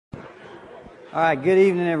All right, good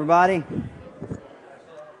evening, everybody.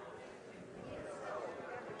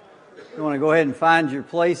 You want to go ahead and find your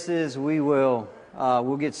places. We'll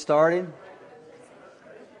get started.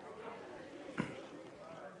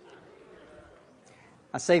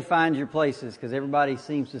 I say find your places because everybody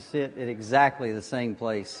seems to sit at exactly the same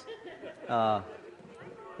place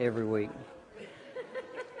every week.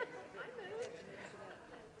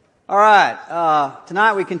 All right,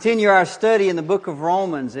 tonight we continue our study in the book of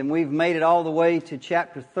Romans, and we've made it all the way to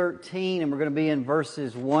chapter 13, and we're going to be in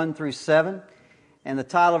verses 1 through 7. And the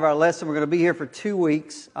title of our lesson, we're going to be here for 2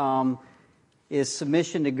 weeks, is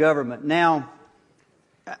Submission to Government. Now,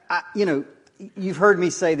 you've heard me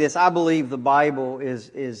say this. I believe the Bible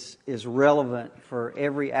is relevant for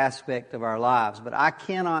every aspect of our lives, but I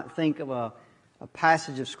cannot think of a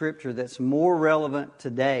passage of Scripture that's more relevant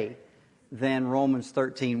today than Romans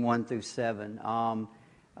 13, 1 through 7.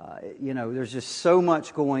 There's just so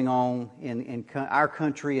much going on in our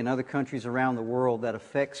country and other countries around the world that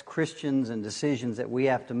affects Christians and decisions that we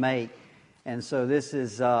have to make. And so this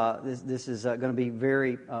is going to be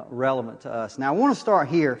very relevant to us. Now, I want to start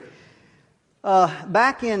here.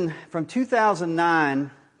 From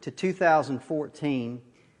 2009 to 2014,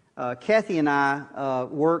 Kathy and I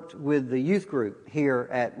worked with the youth group here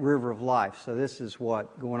at River of Life. So this is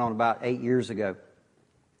going on about 8 years ago.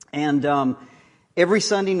 And every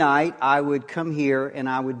Sunday night I would come here and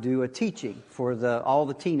I would do a teaching for all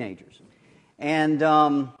the teenagers. And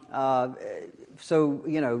that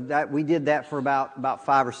we did that for about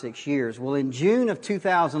 5 or 6 years. Well, in June of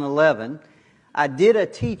 2011, I did a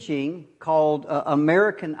teaching called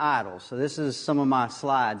American Idol. So this is some of my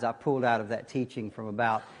slides I pulled out of that teaching from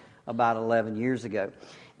about 11 years ago.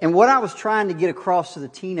 And what I was trying to get across to the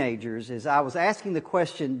teenagers is I was asking the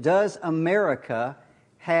question, does America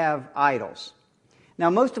have idols? Now,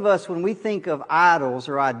 most of us, when we think of idols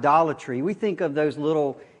or idolatry, we think of those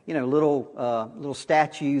little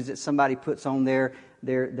statues that somebody puts on their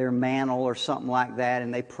mantle or something like that,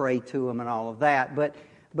 and they pray to them and all of that. But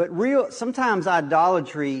sometimes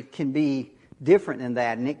idolatry can be different than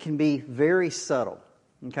that, and it can be very subtle.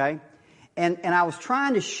 Okay? And I was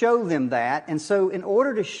trying to show them that, and so in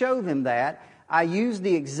order to show them that, I used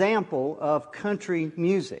the example of country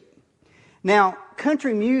music. Now,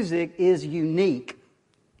 country music is unique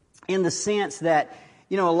in the sense that,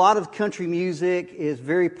 a lot of country music is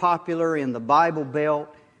very popular in the Bible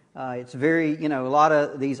Belt. It's very, a lot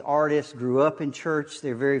of these artists grew up in church.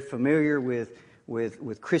 They're very familiar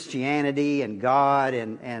with Christianity and God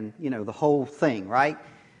and the whole thing, right?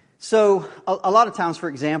 So a lot of times, for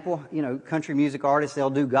example, country music artists,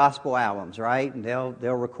 they'll do gospel albums, right? And they'll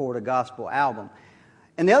record a gospel album.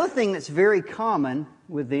 And the other thing that's very common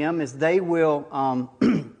with them is they will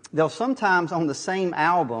they'll sometimes on the same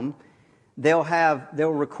album they'll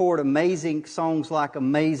record amazing songs like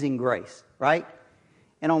Amazing Grace, right?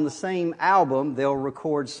 And on the same album they'll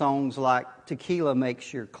record songs like Tequila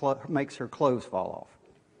Makes Her Clothes Fall Off,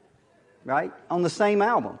 right? On the same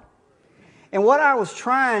album. And what I was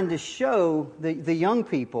trying to show the young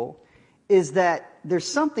people is that there's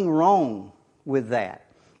something wrong with that.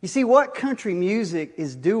 You see, what country music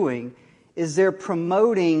is doing is they're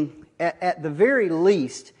promoting, at the very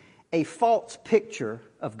least, a false picture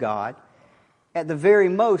of God. At the very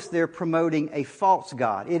most, they're promoting a false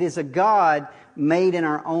God. It is a God made in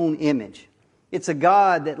our own image. It's a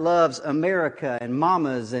God that loves America and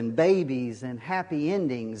mamas and babies and happy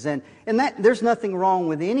endings. And that there's nothing wrong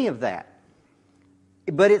with any of that.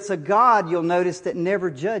 But it's a God, you'll notice, that never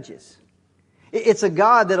judges. It's a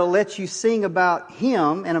God that'll let you sing about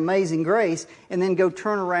Him and Amazing Grace and then go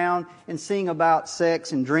turn around and sing about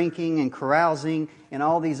sex and drinking and carousing and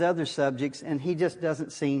all these other subjects, and He just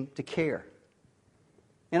doesn't seem to care.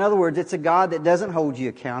 In other words, it's a God that doesn't hold you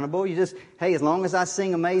accountable. You just, hey, as long as I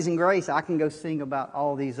sing Amazing Grace, I can go sing about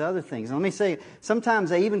all these other things. And let me say, sometimes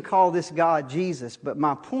they even call this God Jesus, but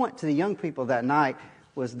my point to the young people that night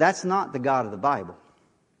was that's not the God of the Bible.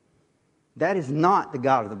 That is not the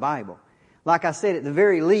God of the Bible. Like I said, at the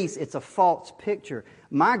very least, it's a false picture.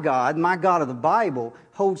 My God of the Bible,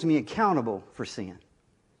 holds me accountable for sin.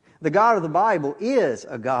 The God of the Bible is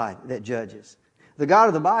a God that judges. The God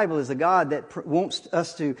of the Bible is a God that wants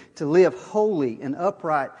us to live holy and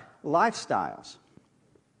upright lifestyles.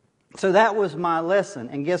 So that was my lesson.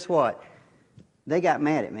 And guess what? They got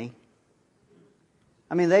mad at me.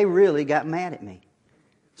 I mean, they really got mad at me.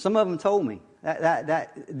 Some of them told me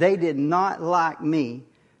that they did not like me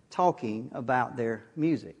talking about their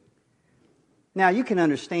music. Now, you can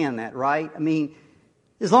understand that, right? I mean,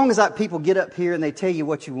 as long as people get up here and they tell you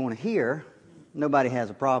what you want to hear, nobody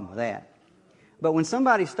has a problem with that. But when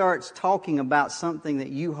somebody starts talking about something that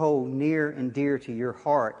you hold near and dear to your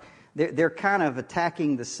heart, they're kind of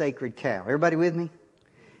attacking the sacred cow. Everybody with me?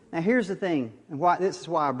 Now here's the thing, and this is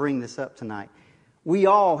why I bring this up tonight. We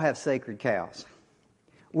all have sacred cows.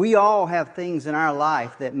 We all have things in our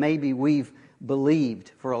life that maybe we've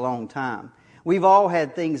believed for a long time. We've all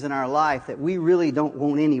had things in our life that we really don't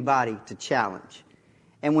want anybody to challenge.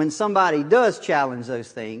 And when somebody does challenge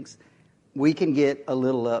those things, we can get a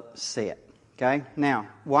little upset. Okay? Now,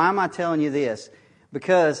 why am I telling you this?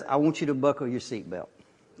 Because I want you to buckle your seatbelt.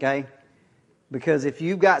 Okay? Because if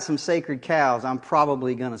you've got some sacred cows, I'm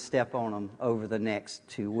probably going to step on them over the next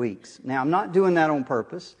 2 weeks. Now, I'm not doing that on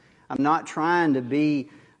purpose. I'm not trying to be,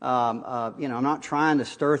 I'm not trying to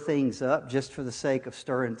stir things up just for the sake of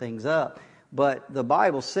stirring things up. But the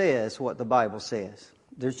Bible says what the Bible says.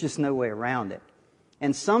 There's just no way around it.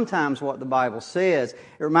 And sometimes what the Bible says,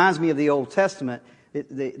 it reminds me of the Old Testament.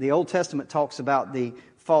 The Old Testament talks about the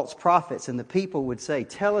false prophets, and the people would say,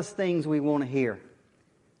 tell us things we want to hear.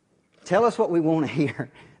 Tell us what we want to hear.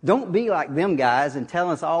 Don't be like them guys and tell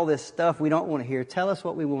us all this stuff we don't want to hear. Tell us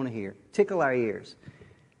what we want to hear. Tickle our ears.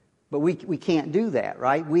 But we can't do that,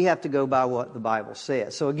 right? We have to go by what the Bible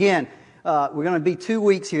says. So again, we're going to be 2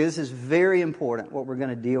 weeks here. This is very important, what we're going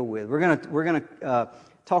to deal with. We're going to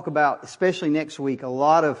talk about, especially next week, a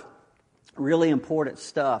lot of really important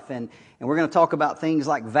stuff. And we're going to talk about things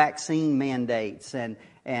like vaccine mandates and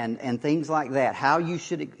things like that. How you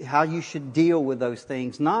should deal with those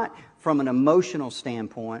things, not from an emotional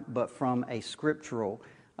standpoint, but from a scriptural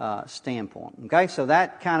standpoint. Okay, so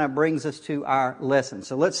that kind of brings us to our lesson.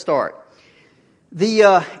 So let's start.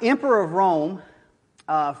 The Emperor of Rome,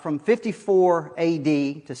 from 54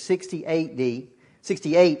 A.D. to 68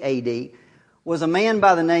 A.D., was a man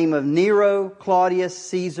by the name of Nero Claudius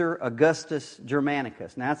Caesar Augustus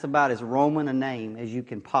Germanicus. Now, that's about as Roman a name as you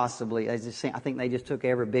can possibly. I think they just took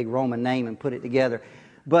every big Roman name and put it together.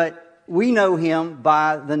 But we know him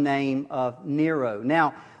by the name of Nero.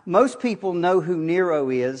 Now, most people know who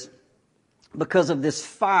Nero is because of this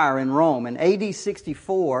fire in Rome. In AD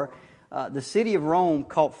 64, the city of Rome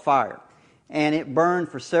caught fire. And it burned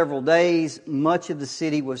for several days. Much of the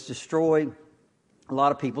city was destroyed. A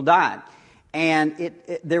lot of people died. And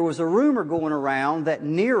there was a rumor going around that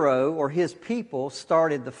Nero or his people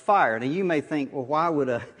started the fire. Now you may think, well, why would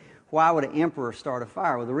an emperor start a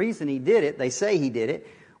fire? Well, the reason he did it, they say he did it,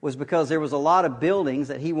 was because there was a lot of buildings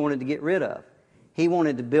that he wanted to get rid of. He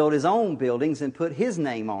wanted to build his own buildings and put his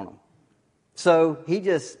name on them. So he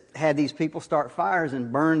just had these people start fires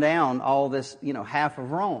and burn down all this, half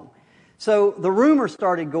of Rome. So the rumor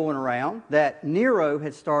started going around that Nero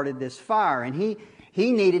had started this fire, and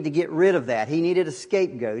he needed to get rid of that. He needed a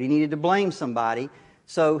scapegoat. He needed to blame somebody.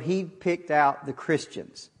 So he picked out the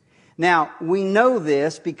Christians. Now, we know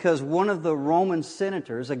this because one of the Roman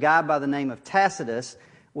senators, a guy by the name of Tacitus,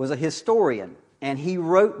 was a historian. And he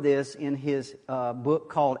wrote this in his book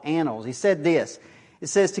called Annals. He said this. It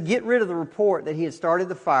says, to get rid of the report that he had started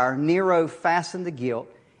the fire, Nero fastened the guilt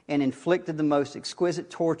and inflicted the most exquisite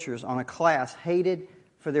tortures on a class hated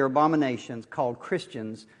for their abominations called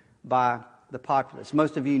Christians by the populace.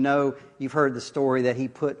 Most of you know, you've heard the story that he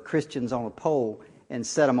put Christians on a pole and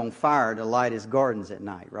set them on fire to light his gardens at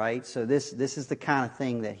night, right? So this is the kind of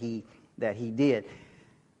thing that he did.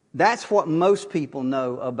 That's what most people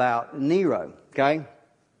know about Nero, okay?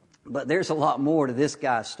 But there's a lot more to this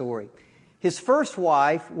guy's story. His first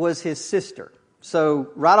wife was his sister. So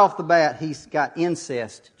right off the bat, he's got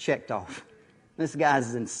incest checked off. This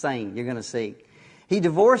guy's insane, you're going to see. He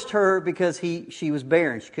divorced her because she was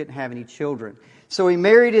barren. She couldn't have any children. So he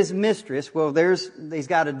married his mistress. Well, he's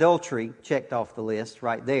got adultery checked off the list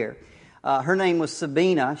right there. Her name was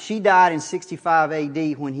Sabina. She died in 65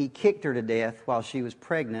 A.D. when he kicked her to death while she was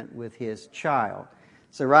pregnant with his child.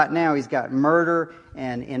 So right now he's got murder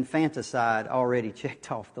and infanticide already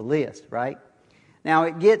checked off the list, right? Now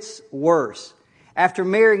it gets worse. After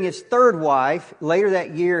marrying his third wife, later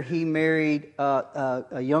that year he married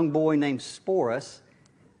a young boy named Sporus.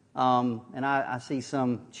 And I see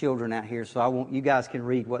some children out here, so you guys can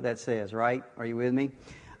read what that says, right? Are you with me?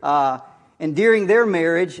 And during their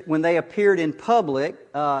marriage, when they appeared in public,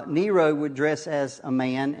 Nero would dress as a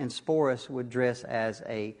man and Sporus would dress as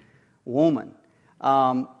a woman.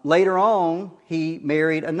 Later on, he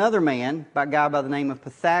married another man, a guy by the name of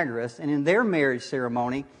Pythagoras, and in their marriage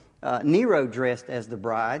ceremony, Nero dressed as the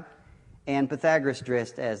bride and Pythagoras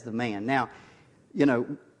dressed as the man. Now,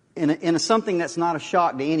 in something that's not a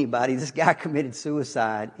shock to anybody, this guy committed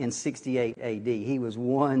suicide in 68 A.D. He was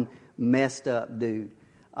one messed up dude.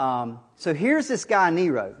 So here's this guy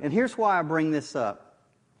Nero, and here's why I bring this up.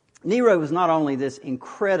 Nero was not only this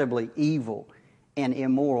incredibly evil and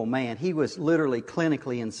immoral man. He was literally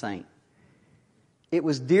clinically insane. It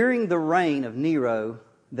was during the reign of Nero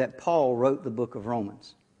that Paul wrote the book of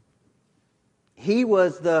Romans. He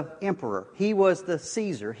was the emperor. He was the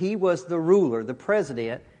Caesar. He was the ruler, the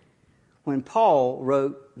president, when Paul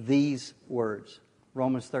wrote these words.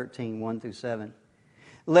 Romans 13, 1 through 7.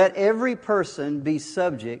 Let every person be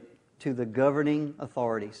subject to the governing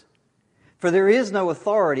authorities. For there is no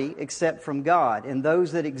authority except from God, and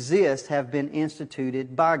those that exist have been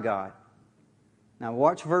instituted by God. Now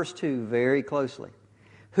watch verse 2 very closely.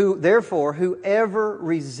 Therefore, whoever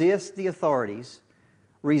resists the authorities,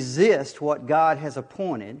 resist what God has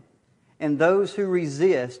appointed, and those who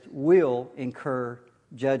resist will incur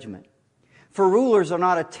judgment. For rulers are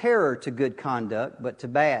not a terror to good conduct, but to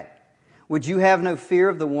bad. Would you have no fear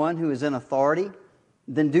of the one who is in authority?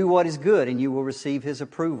 Then do what is good, and you will receive his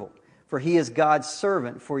approval. For he is God's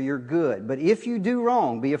servant for your good. But if you do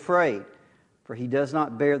wrong, be afraid, for he does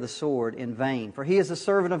not bear the sword in vain. For he is a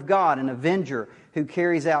servant of God, an avenger who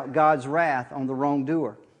carries out God's wrath on the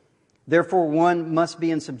wrongdoer. Therefore, one must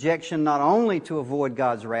be in subjection not only to avoid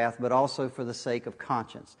God's wrath, but also for the sake of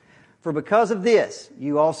conscience. For because of this,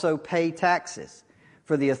 you also pay taxes.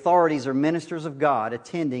 For the authorities are ministers of God,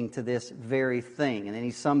 attending to this very thing. And then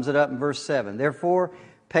he sums it up in verse 7. Therefore,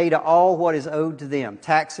 pay to all what is owed to them.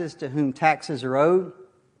 Taxes to whom taxes are owed.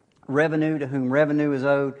 Revenue to whom revenue is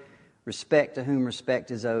owed. Respect to whom respect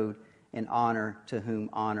is owed. And honor to whom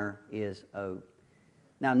honor is owed.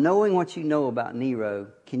 Now, knowing what you know about Nero,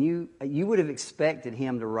 you would have expected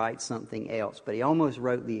him to write something else, but he almost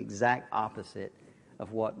wrote the exact opposite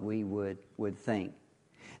of what we would think.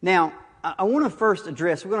 Now, I want to first we're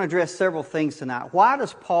going to address several things tonight. Why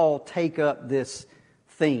does Paul take up this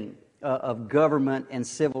theme of government and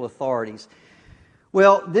civil authorities?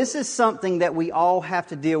 Well, this is something that we all have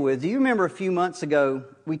to deal with. Do you remember a few months ago,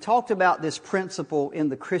 we talked about this principle in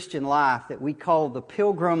the Christian life that we call the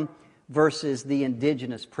pilgrim versus the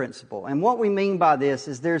indigenous principle. And what we mean by this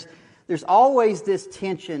is there's always this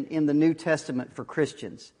tension in the New Testament for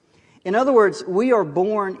Christians. In other words, we are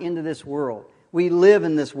born into this world. We live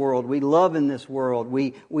in this world. We love in this world.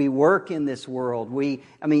 We work in this world. We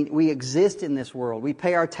exist in this world. We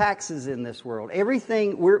pay our taxes in this world.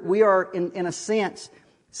 Everything, we are, in a sense,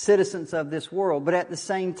 citizens of this world. But at the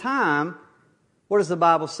same time, what does the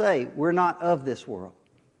Bible say? We're not of this world.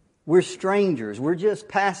 We're strangers. We're just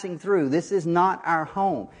passing through. This is not our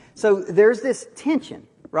home. So there's this tension,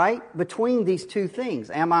 right, between these two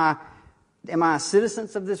things. Am I a citizen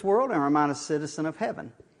of this world, or am I a citizen of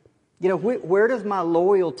heaven? You know, where does my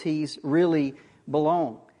loyalties really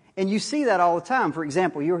belong? And you see that all the time. For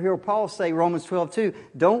example, you'll hear Paul say, Romans 12:2,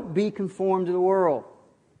 don't be conformed to the world.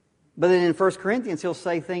 But then in 1 Corinthians, he'll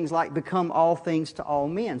say things like, become all things to all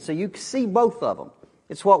men. So you see both of them.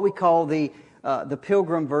 It's what we call the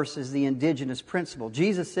pilgrim versus the indigenous principle.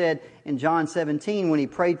 Jesus said in John 17, when he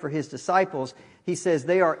prayed for his disciples, he says,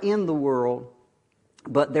 they are in the world,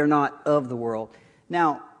 but they're not of the world.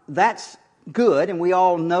 Now, that's good, and we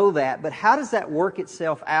all know that, but how does that work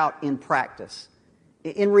itself out in practice?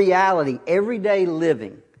 In reality, everyday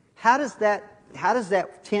living, how does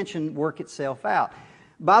that tension work itself out?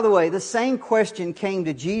 By the way, the same question came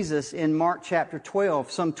to Jesus in Mark chapter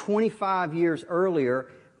 12, some 25 years earlier,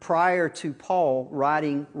 prior to Paul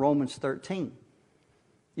writing Romans 13.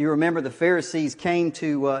 You remember the Pharisees came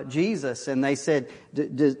to Jesus and they said,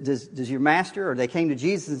 does your master, or they came to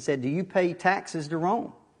Jesus and said, do you pay taxes to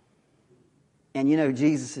Rome? And you know,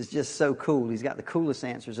 Jesus is just so cool. He's got the coolest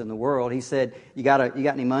answers in the world. He said, you got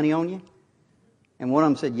any money on you? And one of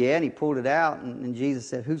them said, yeah, and he pulled it out. And Jesus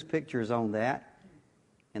said, whose picture is on that?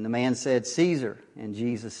 And the man said, Caesar. And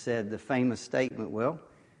Jesus said the famous statement, well,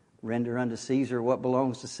 render unto Caesar what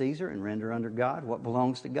belongs to Caesar, and render unto God what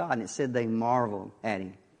belongs to God. And it said they marveled at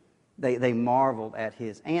him. They marveled at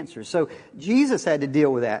his answers. So Jesus had to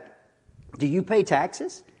deal with that. Do you pay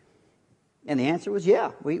taxes? And the answer was,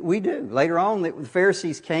 yeah, we do. Later on, the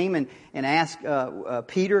Pharisees came and asked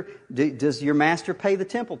Peter, does your master pay the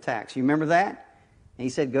temple tax? You remember that? And he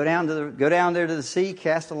said, go down there to the sea,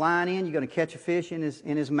 cast a line in, you're going to catch a fish, in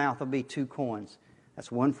his mouth will be 2 coins.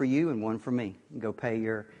 That's one for you and one for me. Go pay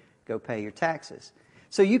your taxes.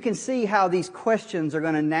 So you can see how these questions are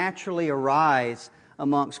going to naturally arise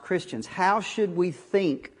amongst Christians. How should we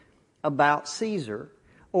think about Caesar?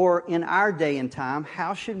 Or in our day and time,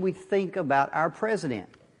 how should we think about our president?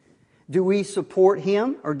 Do we support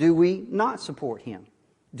him or do we not support him?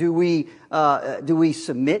 Do we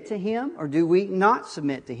submit to him or do we not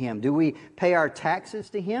submit to him? Do we pay our taxes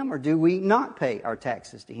to him or do we not pay our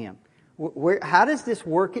taxes to him? How does this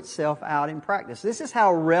work itself out in practice? This is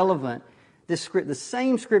how relevant The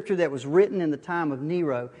same Scripture that was written in the time of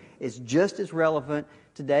Nero is just as relevant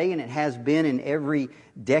today, and it has been in every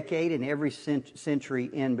decade and every century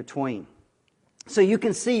in between. So you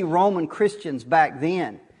can see Roman Christians back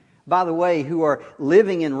then, by the way, who are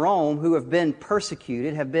living in Rome, who have been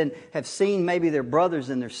persecuted, have seen maybe their brothers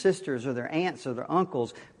and their sisters or their aunts or their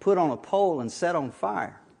uncles put on a pole and set on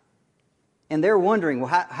fire. And they're wondering, well,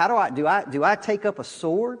 how do I take up a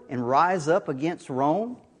sword and rise up against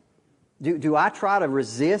Rome? Do I try to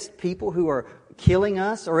resist people who are killing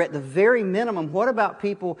us? Or at the very minimum, what about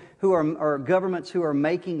people who or governments who are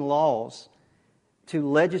making laws to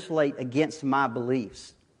legislate against my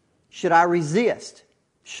beliefs? Should I resist?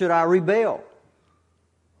 Should I rebel?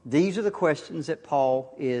 These are the questions that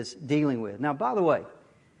Paul is dealing with. Now, by the way,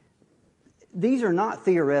 these are not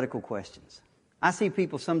theoretical questions. I see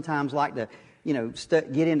people sometimes like to,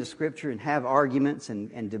 get into Scripture and have arguments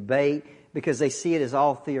and debate because they see it as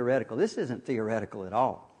all theoretical. This isn't theoretical at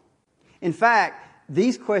all. In fact,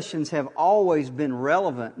 these questions have always been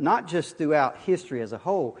relevant, not just throughout history as a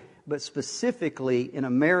whole, but specifically in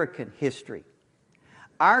American history.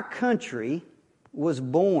 Our country was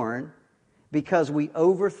born because we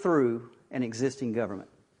overthrew an existing government.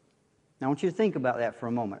 Now I want you to think about that for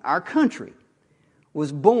a moment. Our country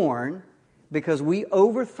was born because we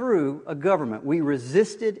overthrew a government. We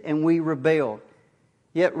resisted and we rebelled.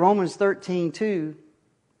 Yet Romans 13:2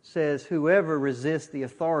 says, whoever resists the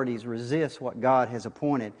authorities resists what God has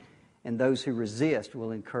appointed, and those who resist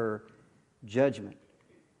will incur judgment.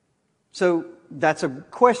 So that's a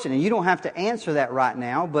question, and you don't have to answer that right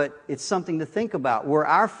now, but it's something to think about. Were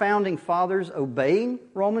our founding fathers obeying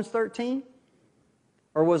Romans 13?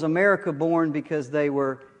 Or was America born because they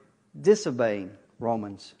were disobeying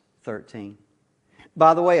Romans 13?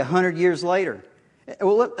 By the way, 100 years later,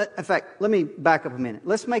 in fact, let me back up a minute.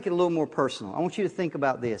 Let's make it a little more personal. I want you to think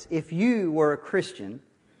about this. If you were a Christian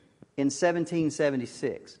in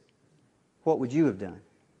 1776, what would you have done?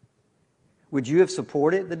 Would you have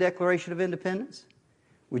supported the Declaration of Independence?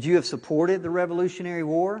 Would you have supported the Revolutionary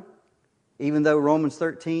War? Even though Romans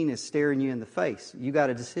 13 is staring you in the face, you got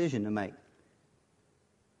a decision to make.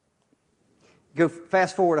 Go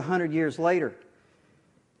fast forward 100 years later.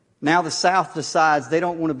 Now the South decides they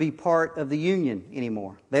don't want to be part of the Union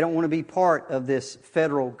anymore. They don't want to be part of this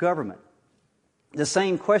federal government. The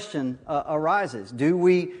same question arises. Do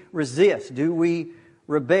we resist? Do we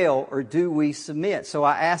rebel? Or do we submit? So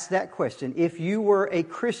I asked that question. If you were a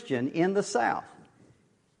Christian in the South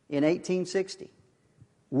in 1860,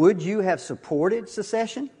 would you have supported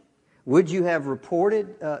secession? Would you have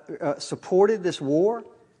supported this war?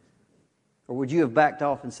 Or would you have backed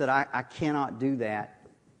off and said, I cannot do that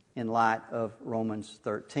in light of Romans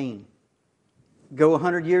 13? Go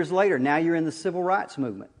 100 years later. Now you're in the civil rights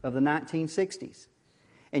movement of the 1960s.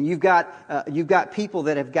 And you've got people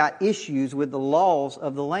that have got issues with the laws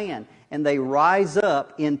of the land. And they rise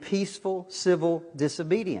up in peaceful civil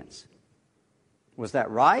disobedience. Was that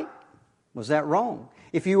right? Was that wrong?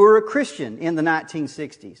 If you were a Christian in the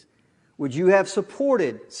 1960s, would you have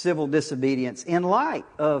supported civil disobedience in light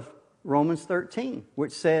of Romans 13,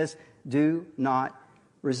 which says, do not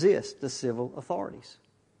resist the civil authorities?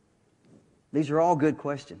 These are all good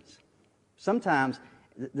questions. Sometimes,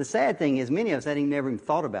 the sad thing is many of us haven't never even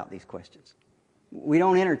thought about these questions. We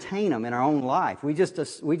don't entertain them in our own life. We just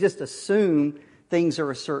assume things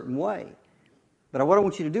are a certain way. But what I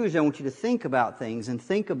want you to do is I want you to think about things and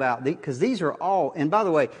think about, because these are all, and by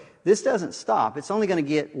the way, this doesn't stop. It's only going to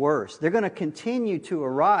get worse. They're going to continue to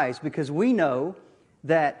arise because we know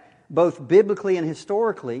that both biblically and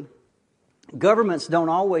historically, governments don't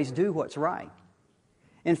always do what's right.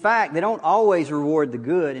 In fact, they don't always reward the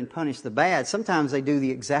good and punish the bad. Sometimes they do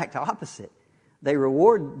the exact opposite. They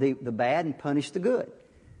reward the bad and punish the good.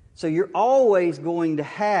 So you're always going to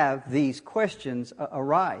have these questions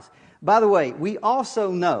arise. By the way, we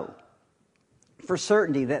also know for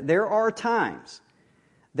certainty that there are times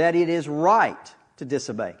that it is right to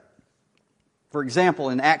disobey. For example,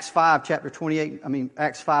 in Acts 5, 28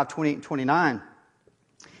 and 29,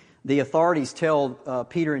 the authorities tell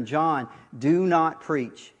Peter and John, do not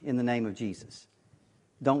preach in the name of Jesus.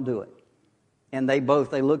 Don't do it. And they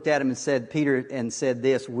looked at him and said, Peter said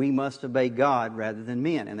this, we must obey God rather than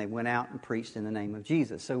men. And they went out and preached in the name of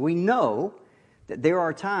Jesus. So we know that there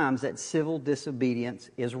are times that civil disobedience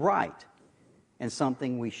is right and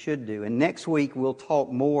something we should do. And next week we'll talk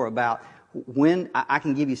more about when I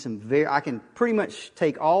can give you I can pretty much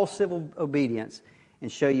take all civil obedience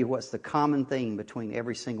and show you what's the common theme between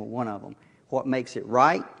every single one of them. What makes it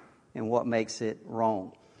right and what makes it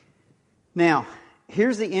wrong. Now,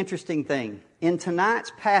 here's the interesting thing. In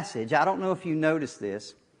tonight's passage, I don't know if you noticed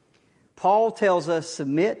this, Paul tells us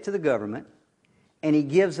submit to the government, and he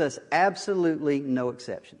gives us absolutely no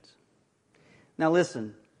exceptions. Now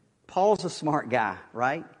listen, Paul's a smart guy,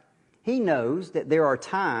 right? He knows that there are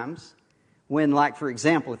times when, like, for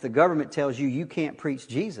example, if the government tells you you can't preach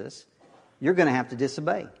Jesus, you're going to have to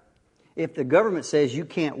disobey. If the government says you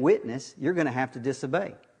can't witness, you're going to have to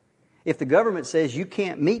disobey. If the government says you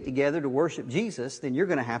can't meet together to worship Jesus, then you're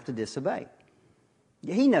going to have to disobey.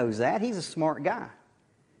 He knows that. He's a smart guy.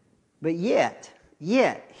 But yet,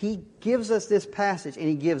 he gives us this passage and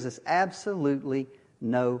he gives us absolutely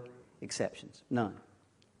no exceptions. None.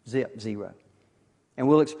 Zero. And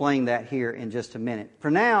we'll explain that here in just a minute. For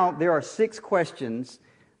now, there are 6 questions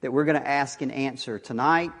that we're going to ask and answer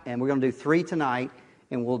tonight, and we're going to do 3 tonight,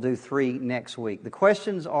 and we'll do 3 next week. The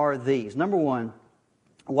questions are these. Number 1,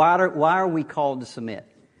 why are we called to submit?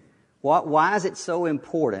 Why is it so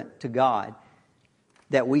important to God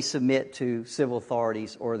that we submit to civil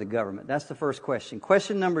authorities or the government? That's the first question.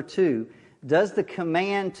 Question number 2, does the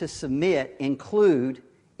command to submit include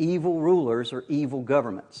evil rulers or evil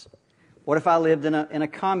governments? What if I lived in a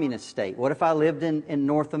communist state? What if I lived in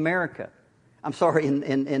North America?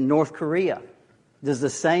 In North Korea? Does the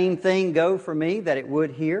same thing go for me that it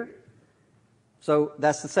would here? So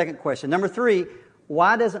that's the second question. Number 3,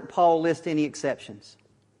 why doesn't Paul list any exceptions?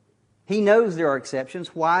 He knows there are exceptions.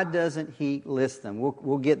 Why doesn't he list them?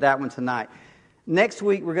 We'll get that one tonight. Next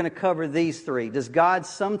week we're going to cover these 3. Does God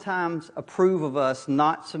sometimes approve of us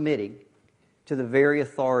not submitting to the very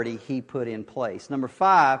authority he put in place? Number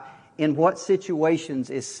 5, in what situations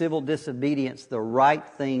is civil disobedience the right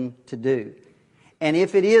thing to do? And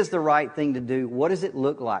if it is the right thing to do, what does it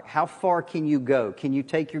look like? How far can you go? Can you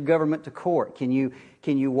take your government to court? Can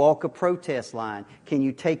you walk a protest line? Can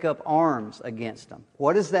you take up arms against them?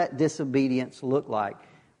 What does that disobedience look like?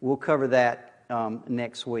 We'll cover that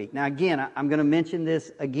next week. Now again, I'm going to mention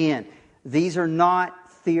this again. These are not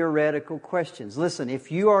theoretical questions. Listen,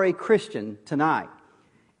 if you are a Christian tonight,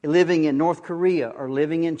 living in North Korea or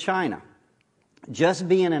living in China, just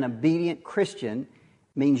being an obedient Christian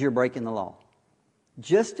means you're breaking the law.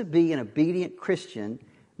 Just to be an obedient Christian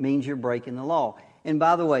means you're breaking the law. And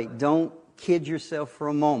by the way, don't kid yourself for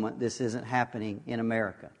a moment, this isn't happening in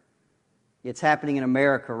America. It's happening in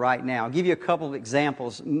America right now. I'll give you a couple of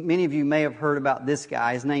examples. Many of you may have heard about this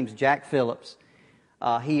guy. His name's Jack Phillips.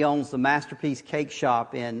 He owns the Masterpiece Cake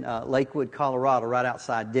Shop in Lakewood, Colorado, right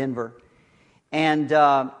outside Denver.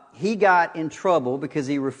 And he got in trouble because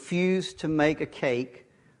he refused to make a cake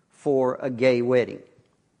for a gay wedding.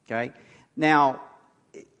 Okay? Now,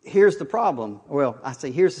 here's the problem. Well, I say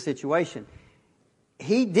here's the situation.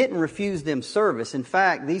 He didn't refuse them service. In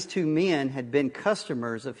fact, these 2 men had been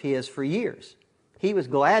customers of his for years. He was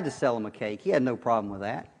glad to sell them a cake. He had no problem with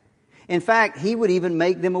that. In fact, he would even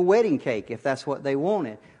make them a wedding cake if that's what they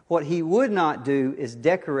wanted. What he would not do is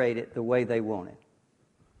decorate it the way they wanted.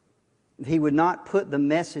 He would not put the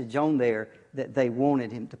message on there that they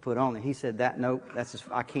wanted him to put on it. He said,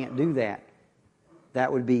 I can't do that.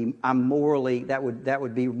 That would be morally,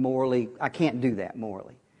 I can't do that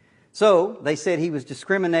morally. So they said he was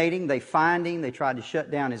discriminating. They fined him. They tried to shut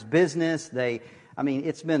down his business.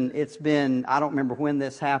 It's been, I don't remember when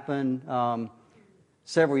this happened,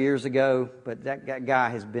 several years ago, but that guy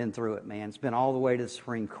has been through it, man. It's been all the way to the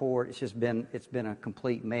Supreme Court. It's been a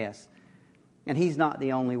complete mess. And he's not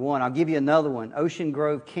the only one. I'll give you another one. Ocean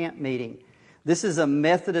Grove Camp Meeting. This is a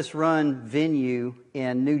Methodist-run venue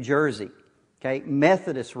in New Jersey. Okay,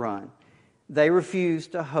 Methodist-run. They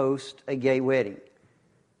refused to host a gay wedding.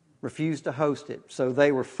 Refused to host it. So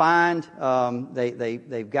they were fined.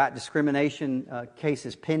 They've got discrimination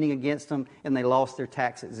cases pending against them, and they lost their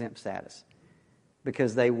tax-exempt status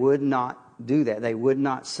because they would not do that. They would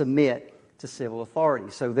not submit to civil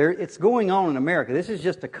authority. So it's going on in America. This is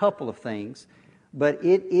just a couple of things, but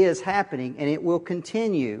it is happening, and it will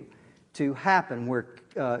continue to happen where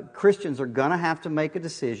Christians are going to have to make a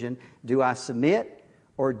decision. Do I submit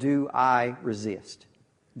or do I resist?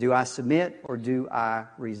 Do I submit or do I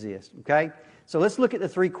resist? Okay? So let's look at the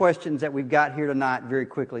 3 questions that we've got here tonight very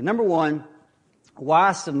quickly. Number 1,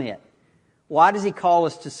 why submit? Why does he call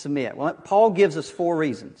us to submit? Well, Paul gives us 4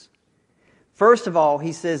 reasons. First of all,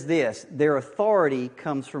 he says this, their authority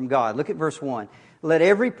comes from God. Look at verse 1. Let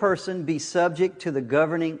every person be subject to the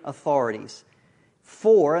governing authorities.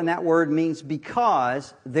 For, and that word means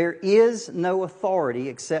because, there is no authority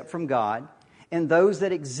except from God, and those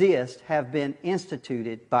that exist have been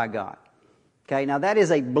instituted by God. Okay, now that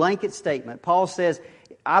is a blanket statement. Paul says,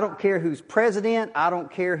 I don't care who's president, I don't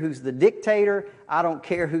care who's the dictator, I don't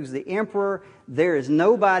care who's the emperor. There is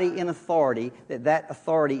nobody in authority that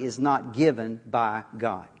authority is not given by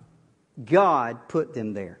God. God put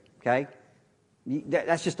them there. Okay?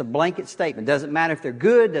 That's just a blanket statement. Doesn't matter if they're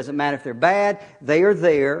good, doesn't matter if they're bad. They are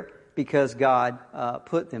there because God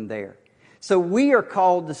put them there. So we are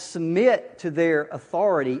called to submit to their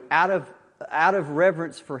authority out of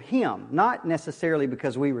reverence for Him, not necessarily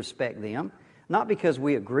because we respect them, not because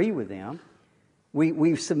we agree with them.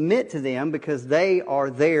 We submit to them because they are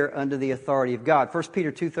there under the authority of God. 1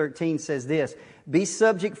 Peter 2:13 says this, "Be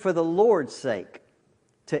subject for the Lord's sake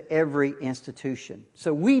to every institution."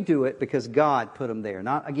 So we do it because God put them there.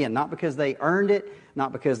 Not because they earned it,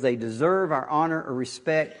 not because they deserve our honor or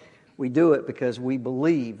respect. We do it because we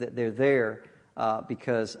believe that they're there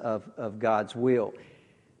because of God's will.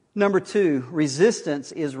 Number 2,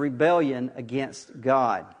 resistance is rebellion against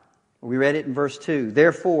God. We read it in verse 2.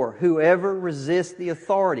 "Therefore, whoever resists the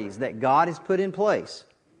authorities that God has put in place,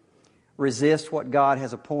 resist what God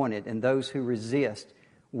has appointed, and those who resist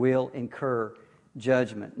will incur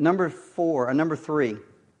judgment." Number 3,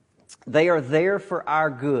 they are there for our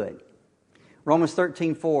good. Romans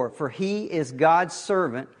 13:4, "For he is God's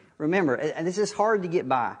servant." Remember, and this is hard to get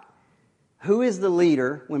by. Who is the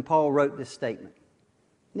leader when Paul wrote this statement?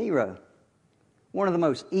 Nero. One of the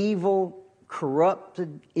most evil,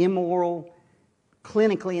 corrupted, immoral,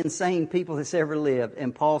 clinically insane people that's ever lived.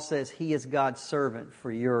 And Paul says he is God's servant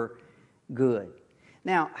for your good.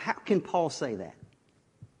 Now, how can Paul say that?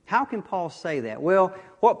 How can Paul say that? Well,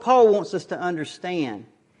 what Paul wants us to understand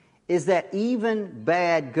is that even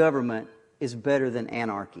bad government is better than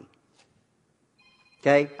anarchy.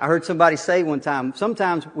 Okay? I heard somebody say one time,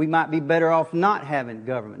 sometimes we might be better off not having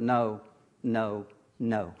government. No.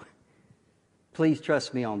 Please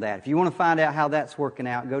trust me on that. If you want to find out how that's working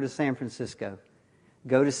out, go to San Francisco,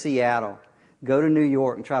 go to Seattle, go to New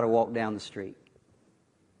York and try to walk down the street.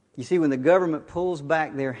 You see, when the government pulls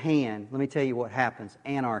back their hand, let me tell you what happens.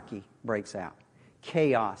 Anarchy breaks out.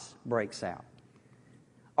 Chaos breaks out.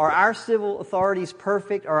 Are our civil authorities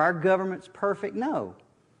perfect? Are our governments perfect? No.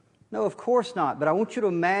 No, of course not. But I want you to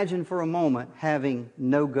imagine for a moment having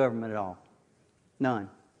no government at all. None.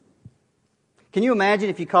 Can you imagine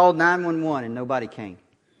if you called 911 and nobody came?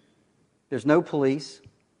 There's no police.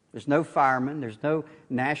 There's no firemen. There's no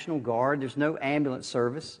National Guard. There's no ambulance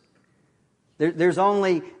service. There's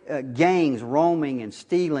only gangs roaming and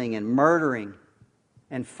stealing and murdering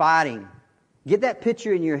and fighting. Get that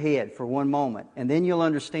picture in your head for one moment, and then you'll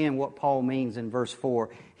understand what Paul means in verse 4.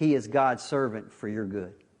 He is God's servant for your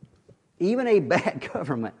good. Even a bad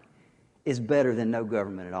government is better than no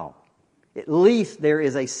government at all. At least there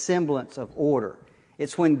is a semblance of order.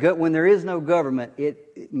 It's when there is no government,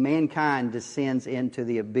 mankind descends into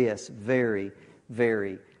the abyss very,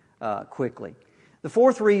 very quickly. The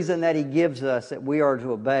fourth reason that he gives us that we are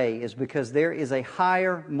to obey is because there is a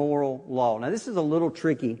higher moral law. Now this is a little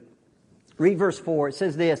tricky. Read verse 4. It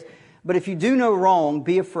says this, "But if you do no wrong,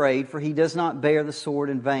 be afraid, for he does not bear the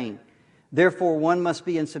sword in vain. Therefore one must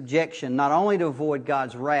be in subjection, not only to avoid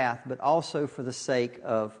God's wrath, but also for the sake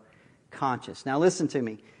of conscience." Now listen to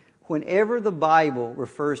me. Whenever the Bible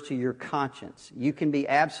refers to your conscience, you can be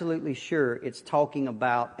absolutely sure it's talking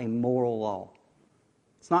about a moral law.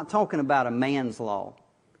 It's not talking about a man's law.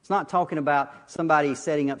 It's not talking about somebody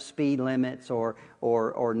setting up speed limits or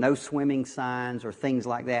no swimming signs or things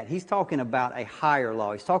like that. He's talking about a higher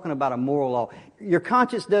law. He's talking about a moral law. Your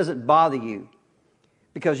conscience doesn't bother you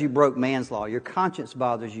because you broke man's law. Your conscience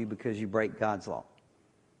bothers you because you break God's law.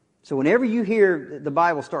 So whenever you hear the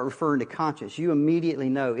Bible start referring to conscience, you immediately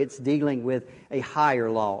know it's dealing with a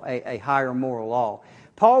higher law, a higher moral law.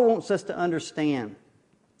 Paul wants us to understand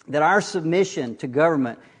that our submission to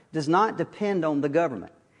government does not depend on the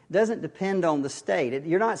government. It doesn't depend on the state.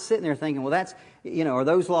 You're not sitting there thinking, well, that's, are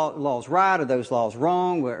those laws right? Are those laws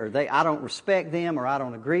wrong? I don't respect them or I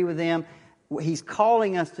don't agree with them. He's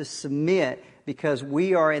calling us to submit because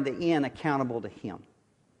we are in the end accountable to Him.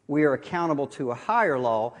 We are accountable to a higher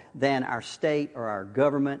law than our state or our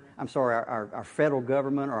government. Our federal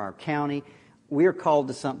government or our county. We are called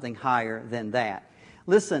to something higher than that.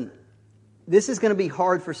 Listen, this is going to be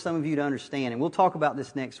hard for some of you to understand, and we'll talk about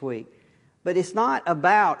this next week. But it's not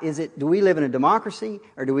about, do we live in a democracy,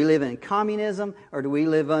 or do we live in communism, or do we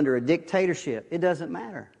live under a dictatorship? It doesn't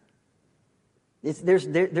matter.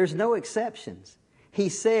 There's no exceptions. He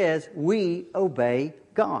says we obey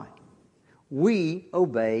God. We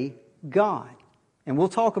obey God. And we'll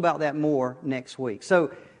talk about that more next week.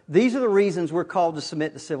 So these are the reasons we're called to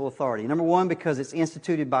submit to civil authority. Number one, because it's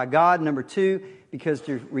instituted by God. Number two, because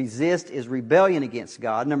to resist is rebellion against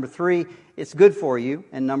God. Number three, it's good for you.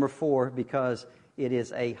 And number four, because it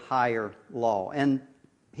is a higher law. And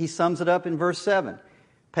he sums it up in verse 7.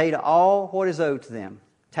 Pay to all what is owed to them.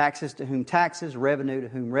 Taxes to whom taxes, revenue to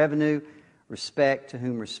whom revenue, Respect to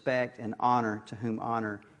whom respect, and honor to whom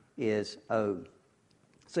honor is owed.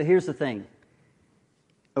 So here's the thing.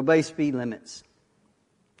 Obey speed limits.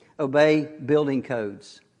 Obey building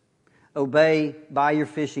codes. Obey, buy your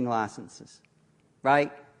fishing licenses.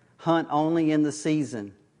 Right? Hunt only in the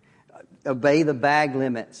season. Obey the bag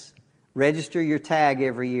limits. Register your tag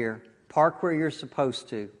every year. Park where you're supposed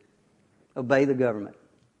to. Obey the government.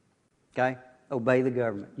 Okay? Obey the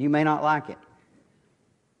government. You may not like it,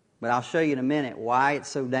 but I'll show you in a minute why it's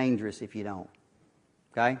so dangerous if you don't.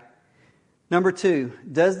 Okay? Number 2,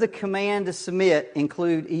 does the command to submit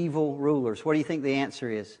include evil rulers? What do you think the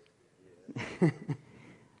answer is?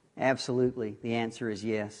 Absolutely. The answer is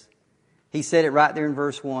yes. He said it right there in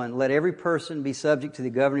verse 1. Let every person be subject to the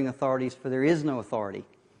governing authorities, for there is no authority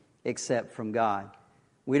except from God.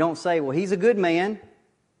 We don't say, well, he's a good man.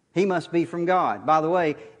 He must be from God. By the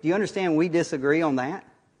way, do you understand we disagree on that?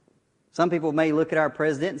 Some people may look at our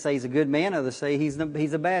president and say he's a good man. Others say he's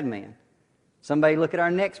a bad man. Somebody look at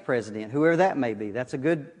our next president, whoever that may be. That's a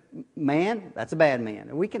good man. That's a bad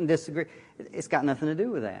man. We can disagree. It's got nothing to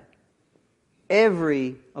do with that.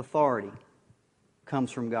 Every authority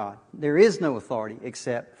comes from God. There is no authority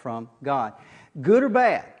except from God. Good or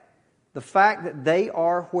bad, the fact that they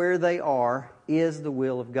are where they are is the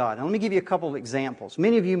will of God. Now, let me give you a couple of examples.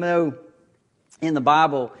 Many of you know in the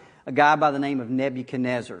Bible a guy by the name of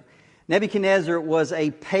Nebuchadnezzar. Nebuchadnezzar was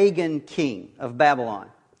a pagan king of Babylon.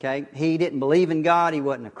 Okay, he didn't believe in God. He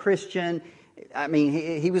wasn't a Christian. I mean,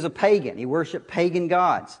 he was a pagan. He worshipped pagan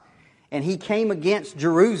gods. And he came against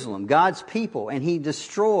Jerusalem, God's people, and he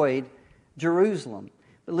destroyed Jerusalem.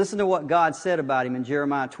 But listen to what God said about him in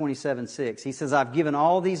Jeremiah 27:6. He says, I've given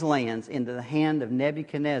all these lands into the hand of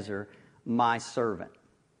Nebuchadnezzar, my servant.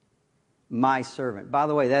 My servant. By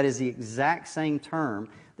the way, that is the exact same term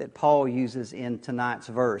that Paul uses in tonight's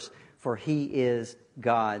verse, for he is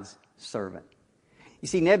God's servant. You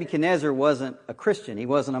see, Nebuchadnezzar wasn't a Christian. He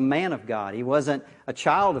wasn't a man of God. He wasn't a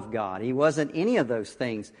child of God. He wasn't any of those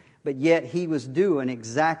things. But yet he was doing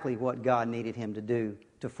exactly what God needed him to do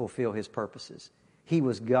to fulfill his purposes. He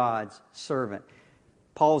was God's servant.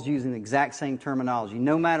 Paul's using the exact same terminology.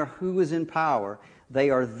 No matter who is in power, they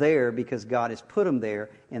are there because God has put them there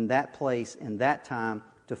in that place, in that time,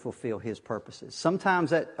 to fulfill His purposes.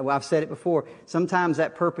 Sometimes I've said it before, sometimes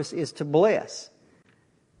that purpose is to bless.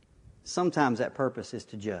 Sometimes that purpose is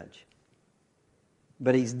to judge.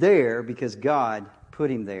 But He's there because God put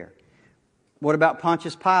Him there. What about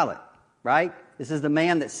Pontius Pilate, right? This is the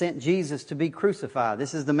man that sent Jesus to be crucified.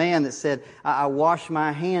 This is the man that said, I wash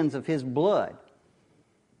my hands of His blood.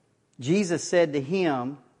 Jesus said to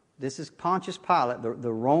him, this is Pontius Pilate,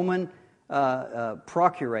 the Roman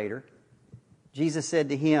procurator. Jesus said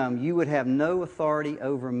to him, you would have no authority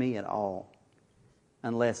over me at all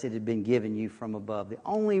unless it had been given you from above. The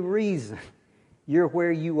only reason you're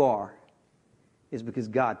where you are is because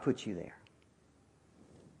God put you there.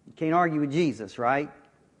 You can't argue with Jesus, right?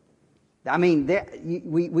 I mean,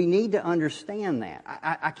 we need to understand that.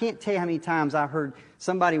 I can't tell you how many times I've heard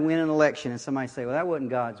somebody win an election and somebody say, well, that wasn't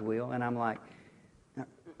God's will. And I'm like,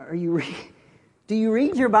 do you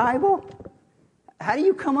read your Bible? How do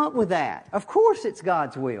you come up with that? Of course it's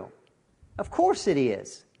God's will. Of course it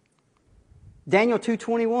is. Daniel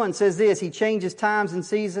 2:21 says this, He changes times and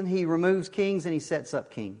seasons, He removes kings and He sets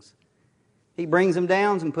up kings. He brings them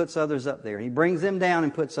down and puts others up there. He brings them down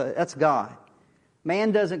and puts others. That's God.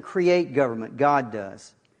 Man doesn't create government. God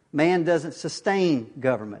does. Man doesn't sustain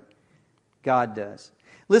government. God does.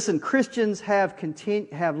 Listen, Christians have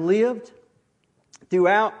lived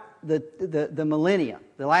throughout the millennia,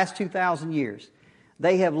 the last 2,000 years.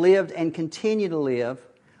 They have lived and continue to live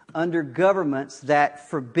under governments that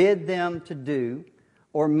forbid them to do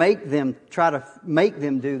or try to make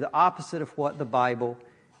them do the opposite of what the Bible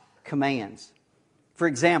commands. For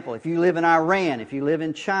example, if you live in Iran, if you live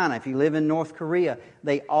in China, if you live in North Korea,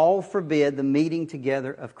 they all forbid the meeting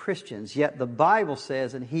together of Christians. Yet the Bible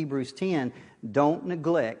says in Hebrews 10, don't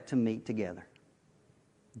neglect to meet together.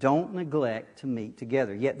 Don't neglect to meet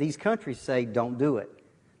together. Yet these countries say, don't do it.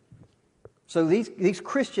 So these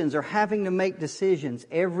Christians are having to make decisions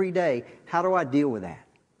every day. How do I deal with that?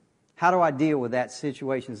 How do I deal with that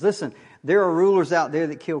situation? Listen, there are rulers out there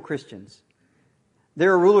that kill Christians.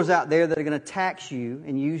 There are rulers out there that are going to tax you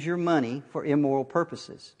and use your money for immoral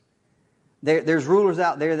purposes. There's rulers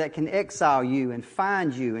out there that can exile you and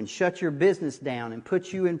fine you and shut your business down and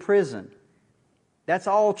put you in prison. That's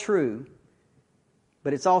all true.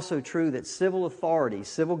 But it's also true that civil authorities,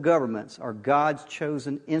 civil governments are God's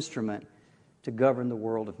chosen instrument to govern the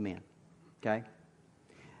world of men. Okay?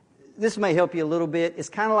 This may help you a little bit. It's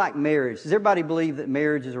kind of like marriage. Does everybody believe that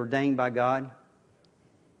marriage is ordained by God?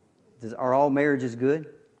 Are all marriages good?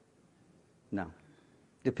 No.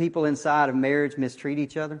 Do people inside of marriage mistreat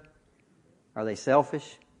each other? Are they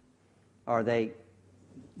selfish? Are they...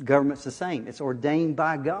 Government's the same. It's ordained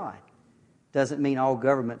by God. Doesn't mean all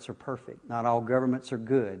governments are perfect. Not all governments are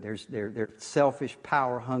good. There are selfish,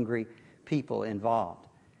 power-hungry people involved.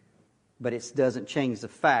 But it doesn't change the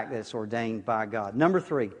fact that it's ordained by God. Number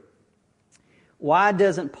 3. Why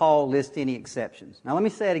doesn't Paul list any exceptions? Now let me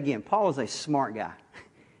say it again. Paul is a smart guy.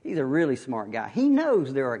 He's a really smart guy. He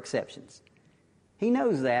knows there are exceptions. He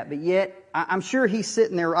knows that, but yet I'm sure he's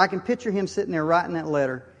sitting there. I can picture him sitting there writing that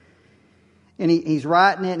letter. And he's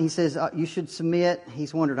writing it, and he says, you should submit.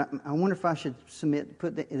 He's wondered, I wonder if I should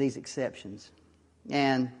put these exceptions.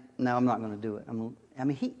 And no, I'm not going to do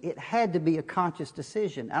it. It had to be a conscious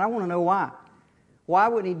decision. And I want to know why. Why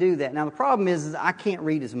wouldn't he do that? Now, the problem is I can't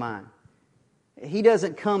read his mind. He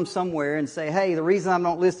doesn't come somewhere and say, hey, the reason I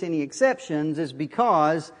don't list any exceptions is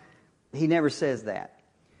because he never says that.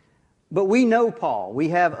 But we know Paul. We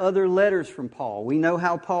have other letters from Paul. We know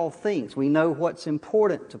how Paul thinks. We know what's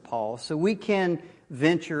important to Paul. So we can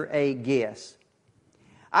venture a guess.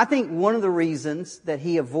 I think one of the reasons that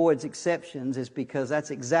he avoids exceptions is because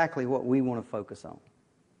that's exactly what we want to focus on.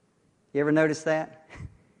 You ever notice that?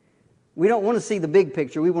 We don't want to see the big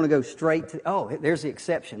picture. We want to go straight to, oh, there's the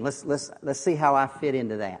exception. Let's see how I fit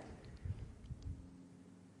into that.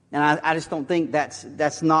 And I just don't think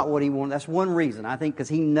that's not what he wants. That's one reason. I think because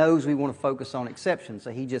he knows we want to focus on exceptions,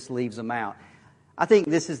 so he just leaves them out. I think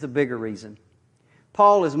this is the bigger reason.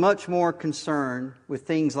 Paul is much more concerned with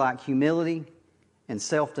things like humility and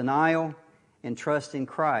self-denial and trust in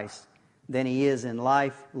Christ than he is in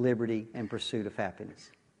life, liberty, and pursuit of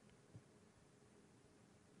happiness.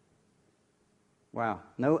 Wow.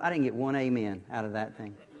 No, I didn't get one amen out of that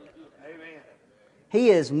thing. Amen. He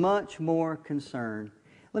is much more concerned.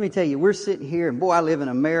 Let me tell you, we're sitting here, and boy, I live in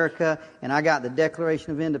America, and I got the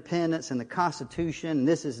Declaration of Independence and the Constitution, and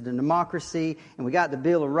this is the democracy, and we got the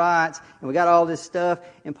Bill of Rights, and we got all this stuff,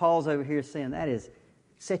 and Paul's over here saying, that is,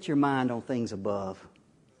 set your mind on things above,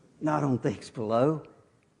 not on things below.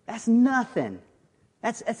 That's nothing.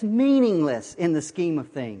 That's meaningless in the scheme of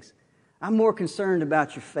things. I'm more concerned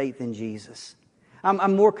about your faith in Jesus.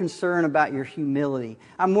 I'm more concerned about your humility.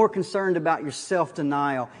 I'm more concerned about your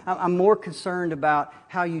self-denial. I'm more concerned about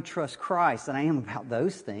how you trust Christ than I am about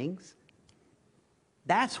those things.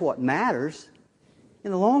 That's what matters.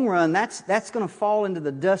 In the long run, that's going to fall into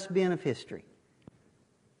the dustbin of history.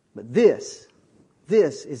 But this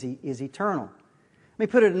is eternal. Let me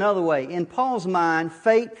put it another way. In Paul's mind,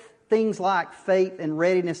 things like faith and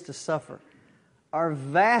readiness to suffer are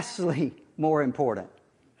vastly more important.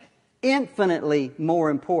 Infinitely more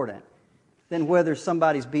important than whether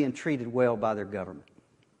somebody's being treated well by their government.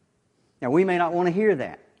 Now, we may not want to hear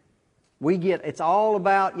that. It's all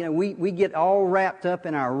about, we get all wrapped up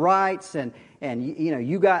in our rights and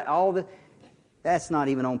you got all the... That's not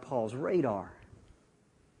even on Paul's radar.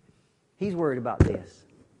 He's worried about this.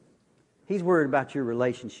 He's worried about your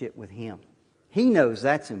relationship with him. He knows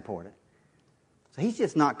that's important. So he's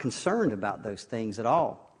just not concerned about those things at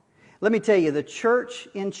all. Let me tell you, the church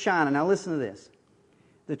in China, now listen to this.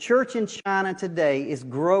 The church in China today is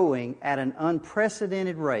growing at an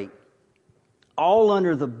unprecedented rate, all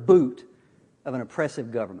under the boot of an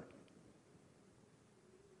oppressive government.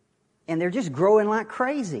 And they're just growing like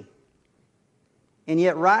crazy. And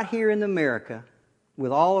yet right here in America,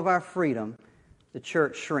 with all of our freedom, the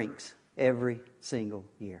church shrinks every single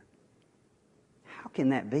year. How can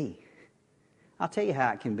that be? I'll tell you how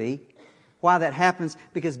it can be. Why that happens?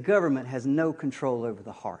 Because government has no control over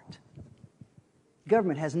the heart.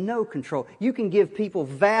 Government has no control. You can give people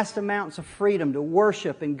vast amounts of freedom to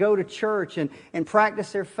worship and go to church and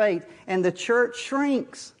practice their faith, and the church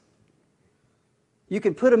shrinks. You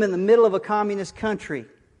can put them in the middle of a communist country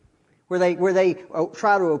where they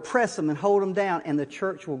try to oppress them and hold them down, and the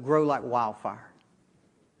church will grow like wildfire.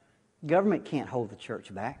 Government can't hold the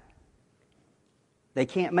church back. They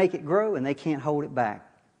can't make it grow, and they can't hold it back.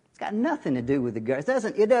 It's got nothing to do with the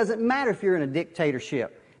government. It doesn't matter if you're in a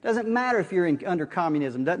dictatorship. It doesn't matter if you're under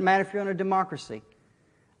communism. It doesn't matter if you're under democracy.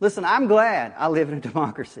 Listen, I'm glad I live in a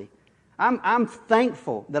democracy. I'm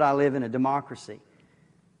thankful that I live in a democracy.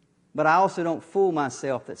 But I also don't fool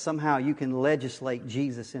myself that somehow you can legislate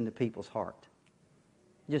Jesus into people's heart.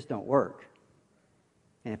 It just don't work.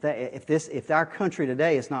 And if our country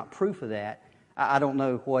today is not proof of that, I don't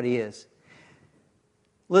know what is.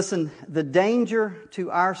 Listen, the danger to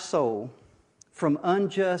our soul from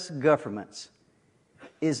unjust governments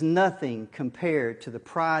is nothing compared to the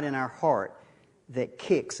pride in our heart that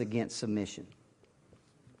kicks against submission.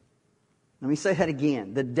 Let me say that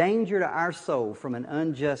again. The danger to our soul from an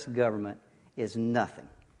unjust government is nothing.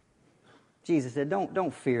 Jesus said,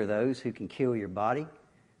 don't fear those who can kill your body.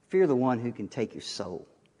 Fear the one who can take your soul.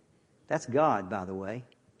 That's God, by the way.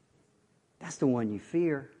 That's the one you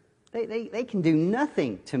fear. They can do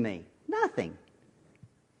nothing to me. Nothing.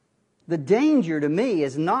 The danger to me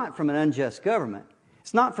is not from an unjust government.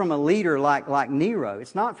 It's not from a leader like Nero.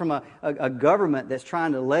 It's not from a government that's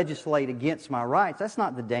trying to legislate against my rights. That's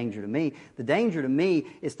not the danger to me. The danger to me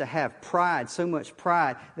is to have pride, so much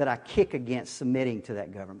pride, that I kick against submitting to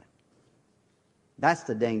that government. That's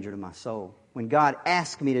the danger to my soul. When God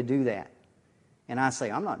asks me to do that, and I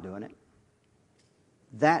say, I'm not doing it.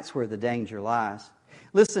 That's where the danger lies.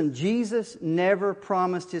 Listen, Jesus never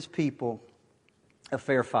promised His people a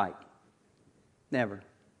fair fight. Never.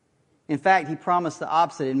 In fact, He promised the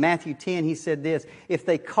opposite. In Matthew 10, He said this, if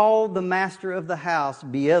they called the master of the house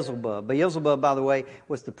Beelzebub, Beelzebub, by the way,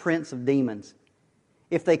 was the prince of demons.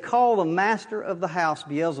 If they call the master of the house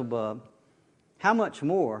Beelzebub, how much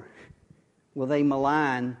more will they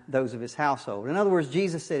malign those of His household? In other words,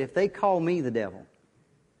 Jesus said, if they call me the devil,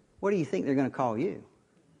 what do you think they're going to call you?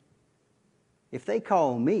 If they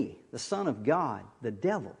call me, the Son of God, the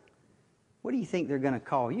devil, what do you think they're going to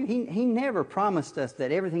call you? He never promised us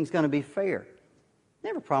that everything's going to be fair.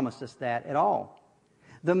 Never promised us that at all.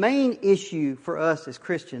 The main issue for us as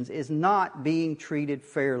Christians is not being treated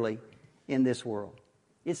fairly in this world.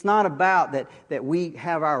 It's not about that we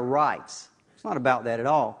have our rights. It's not about that at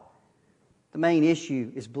all. The main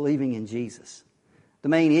issue is believing in Jesus. The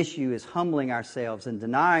main issue is humbling ourselves and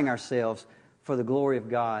denying ourselves for the glory of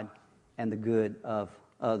God and the good of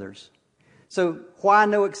others. So, why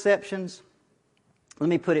no exceptions? Let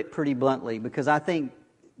me put it pretty bluntly, because I think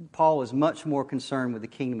Paul is much more concerned with the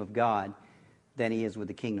kingdom of God than he is with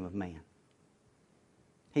the kingdom of man.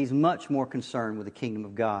 He's much more concerned with the kingdom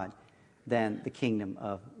of God than the kingdom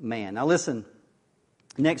of man. Now listen,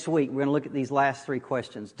 next week we're going to look at these last three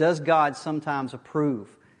questions. Does God sometimes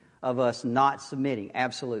approve of us not submitting?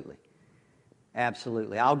 Absolutely.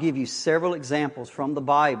 Absolutely. I'll give you several examples from the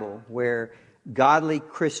Bible where godly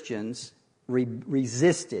Christians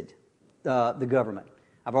resisted the government.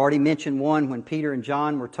 I've already mentioned one when Peter and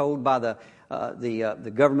John were told by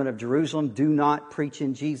the government of Jerusalem, do not preach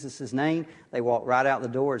in Jesus' name. They walked right out the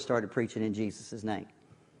door and started preaching in Jesus' name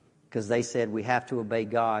because they said we have to obey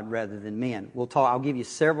God rather than men. I'll give you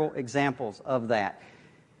several examples of that.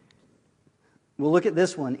 We'll look at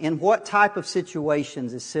this one. In what type of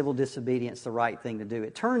situations is civil disobedience the right thing to do?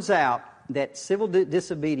 It turns out that civil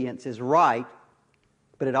disobedience is right,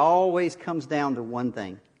 but it always comes down to one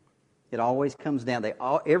thing. It always comes down.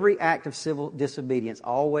 Every act of civil disobedience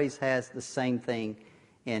always has the same thing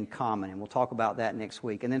in common. And we'll talk about that next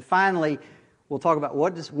week. And then finally, we'll talk about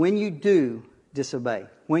when you do disobey,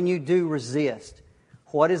 when you do resist,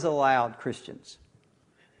 what is allowed Christians?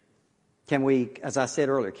 Can we, as I said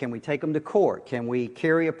earlier, can we take them to court? Can we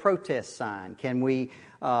carry a protest sign? Can we,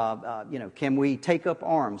 can we take up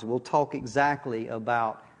arms? We'll talk exactly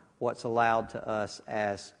about what's allowed to us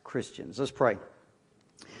as Christians. Let's pray.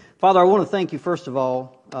 Father, I want to thank you, first of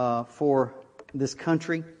all, for this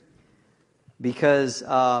country, because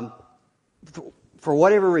for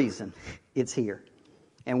whatever reason, it's here.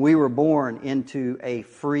 And we were born into a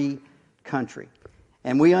free country.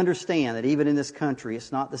 And we understand that even in this country,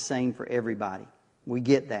 it's not the same for everybody. We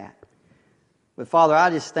get that. But Father, I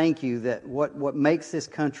just thank you that what makes this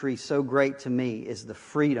country so great to me is the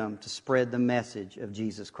freedom to spread the message of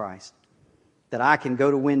Jesus Christ. That I can go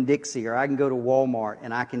to Winn-Dixie or I can go to Walmart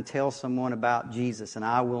and I can tell someone about Jesus and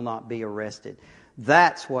I will not be arrested.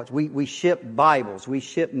 That's what we ship Bibles, we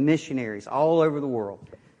ship missionaries all over the world.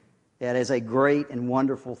 That is a great and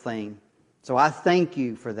wonderful thing. So I thank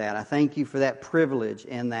you for that. I thank you for that privilege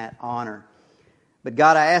and that honor. But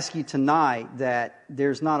God, I ask you tonight that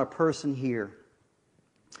there's not a person here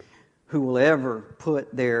who will ever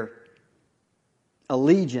put their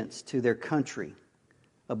allegiance to their country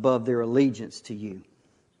above their allegiance to you.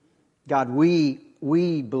 God, we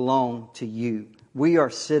belong to you. We are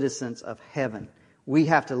citizens of heaven. We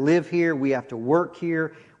have to live here. We have to work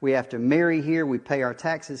here. We have to marry here. We pay our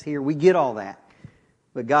taxes here. We get all that.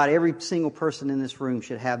 But God, every single person in this room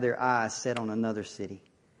should have their eyes set on another city.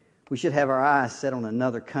 We should have our eyes set on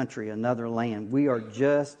another country, another land. We are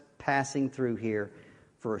just passing through here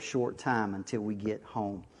for a short time until we get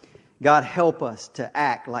home. God, help us to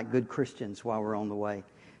act like good Christians while we're on the way.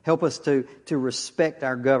 Help us to respect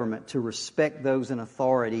our government, to respect those in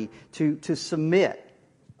authority, to submit,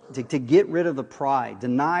 to get rid of the pride,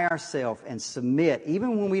 deny ourselves, and submit,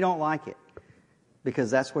 even when we don't like it,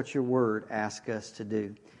 because that's what your word asks us to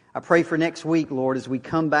do. I pray for next week, Lord, as we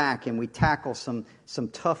come back and we tackle some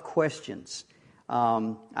tough questions.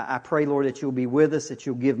 I pray, Lord, that you'll be with us, that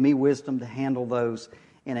you'll give me wisdom to handle those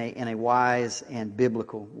in a wise and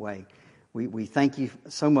biblical way. We thank you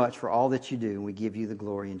so much for all that you do, and we give you the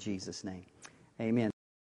glory in Jesus' name. Amen.